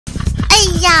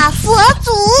佛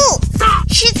祖，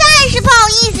实在是不好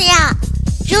意思呀。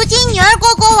如今女儿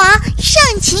国国王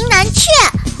盛情难却，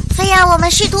非要我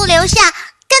们师徒留下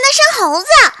跟他生猴子。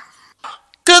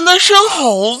跟他生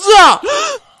猴子？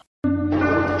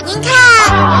您看，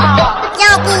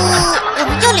要不我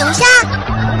们就留下，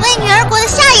为女儿国的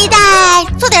下一代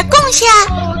做点贡献。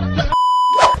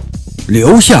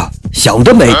留下？想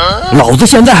得美！老子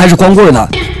现在还是光棍呢。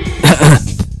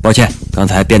抱歉，刚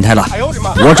才变态了。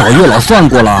我找月老算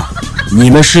过了，你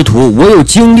们师徒唯有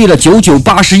经历了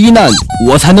9981难，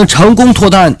我才能成功脱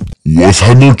单。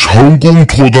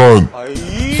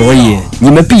所以你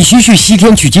们必须去西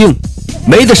天取经，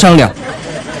没得商量。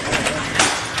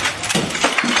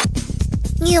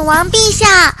女王陛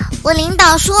下，我领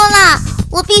导说了，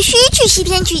我必须去西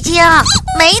天取经，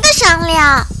没得商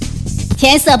量。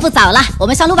天色不早了，我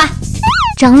们上路吧。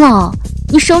长老，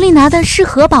你手里拿的是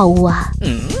何宝物啊？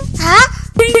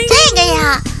这个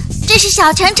呀，这是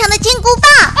小程程的金箍棒。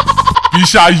陛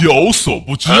下有所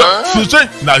不知，此针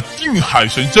乃定海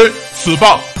神针，此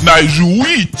棒乃如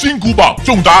意金箍棒，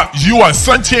重达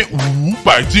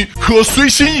13500斤，可随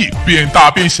心意变大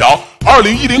变小。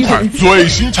2010款最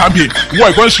新产品，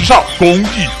外观时尚，工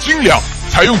艺精良，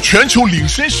采用全球领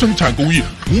先生产工艺，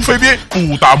无飞边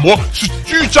不打磨，是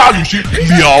居家旅行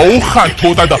撩汉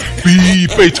脱单的必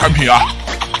备产品啊！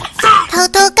偷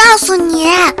偷告诉你，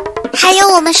还有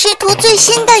我们师徒最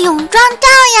新的泳装照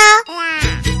呀！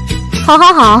好，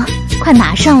快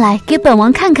拿上来给本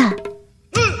王看看。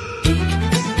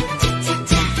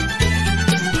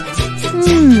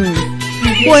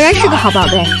果然是个好宝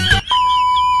贝。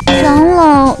长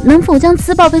老能否将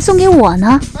此宝贝送给我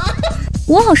呢？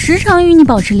我好时常与你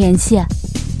保持联系。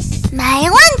没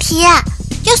问题，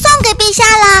就送给陛下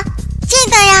了。记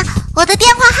得呀，我的电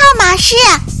话号码是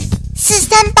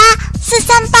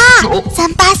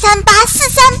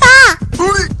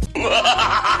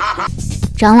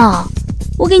438-438-438-438。长老，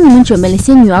我给你们准备了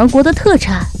些女儿国的特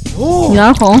产，女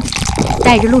儿红，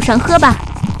带着路上喝吧。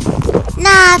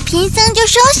那贫僧就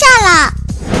收下了。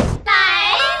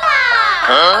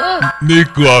那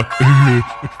个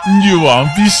女王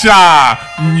陛下，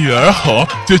女儿红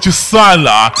就算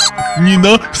了，你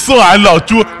能送俺老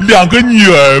猪2个女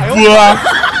儿不？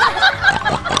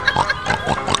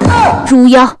猪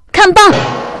妖看棒！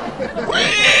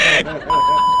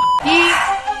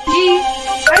一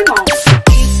开猛！